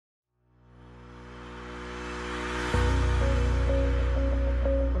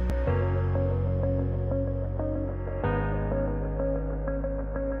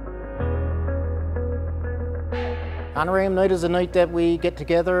Honourarium Night is a night that we get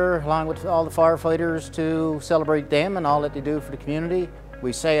together along with all the firefighters to celebrate them and all that they do for the community.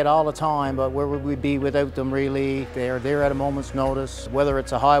 We say it all the time, but where would we be without them really? They're there at a moment's notice, whether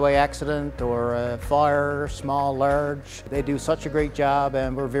it's a highway accident or a fire, small, large. They do such a great job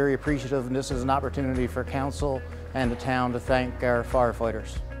and we're very appreciative, and this is an opportunity for council and the town to thank our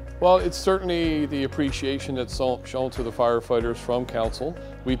firefighters. Well, it's certainly the appreciation that's shown to the firefighters from council.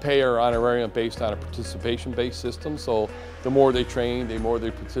 We pay our honorarium based on a participation-based system, so the more they train, the more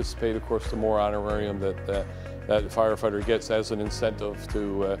they participate, of course, the more honorarium that the firefighter gets as an incentive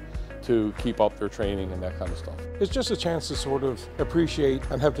to keep up their training and that kind of stuff. It's just a chance to sort of appreciate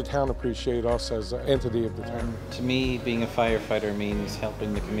and have the town appreciate us as an entity of the town. To me, being a firefighter means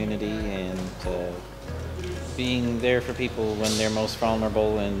helping the community and being there for people when they're most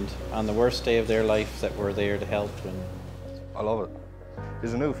vulnerable and on the worst day of their life, that we're there to help. I love it.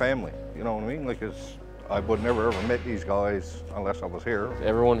 It's a new family, you know what I mean? Like I would never ever met these guys unless I was here.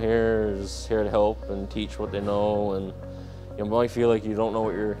 Everyone here is here to help and teach what they know, and you might feel like you don't know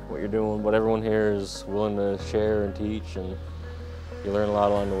what you're doing, but everyone here is willing to share and teach, and you learn a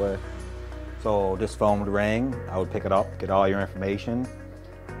lot along the way. So this phone would ring, I would pick it up, get all your information,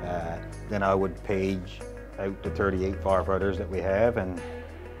 then I would page out the 38 firefighters that we have, and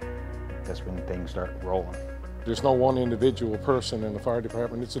that's when things start rolling. There's no one individual person in the fire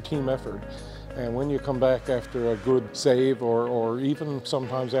department, it's a team effort. And when you come back after a good save or even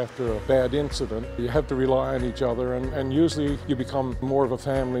sometimes after a bad incident, you have to rely on each other, and usually you become more of a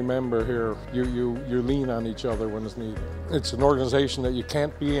family member here. You lean on each other when it's needed. It's an organization that you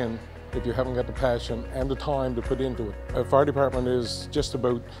can't be in if you haven't got the passion and the time to put into it. A fire department is just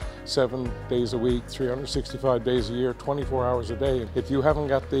about 7 days a week, 365 days a year, 24 hours a day. If you haven't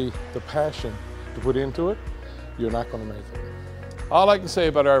got the passion to put into it, you're not going to make it. All I can say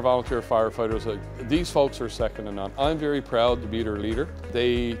about our volunteer firefighters, these folks are second to none. I'm very proud to be their leader.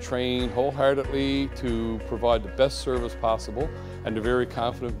 They train wholeheartedly to provide the best service possible, and they're very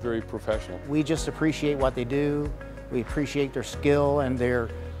confident, very professional. We just appreciate what they do. We appreciate their skill and the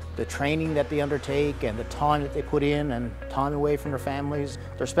training that they undertake and the time that they put in and time away from their families.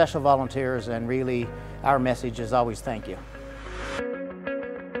 They're special volunteers, and really our message is always thank you.